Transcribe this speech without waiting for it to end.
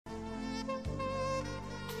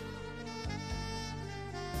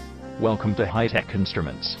Welcome to High-Tech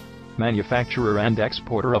Instruments, manufacturer and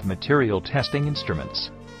exporter of material testing instruments.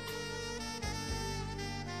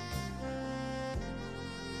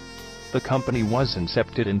 The company was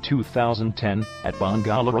incepted in 2010 at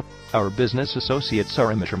Bengaluru. Our business associates are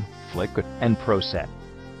Imishram, Flick, and Proset.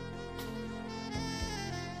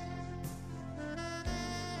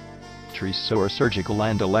 Trisour Surgical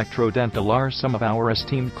and Electrodental are some of our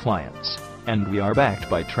esteemed clients, and we are backed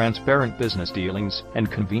by transparent business dealings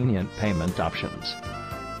and convenient payment options.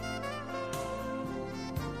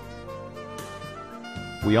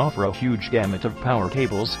 We offer a huge gamut of power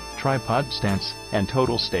cables, tripod stands, and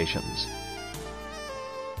total stations.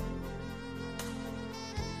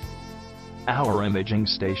 Our imaging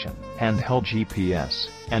station, handheld GPS,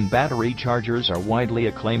 and battery chargers are widely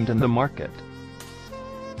acclaimed in the market.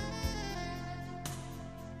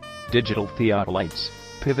 Digital theodolites,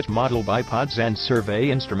 pivot model bipods and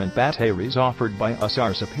survey instrument batteries offered by us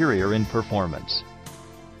are superior in performance.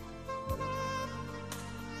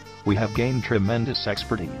 We have gained tremendous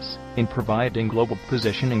expertise in providing global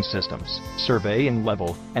positioning systems, surveying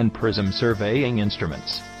level, and prism surveying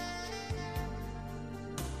instruments.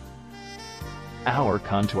 Our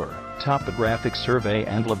contour, topographic survey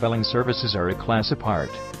and leveling services are a class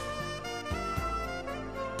apart.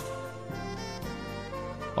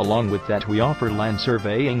 Along with that, we offer land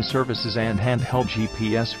surveying services and handheld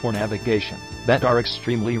GPS for navigation that are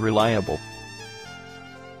extremely reliable.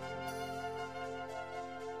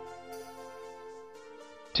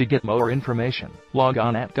 To get more information, log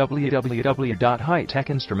on at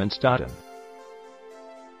www.hightechinstruments.in.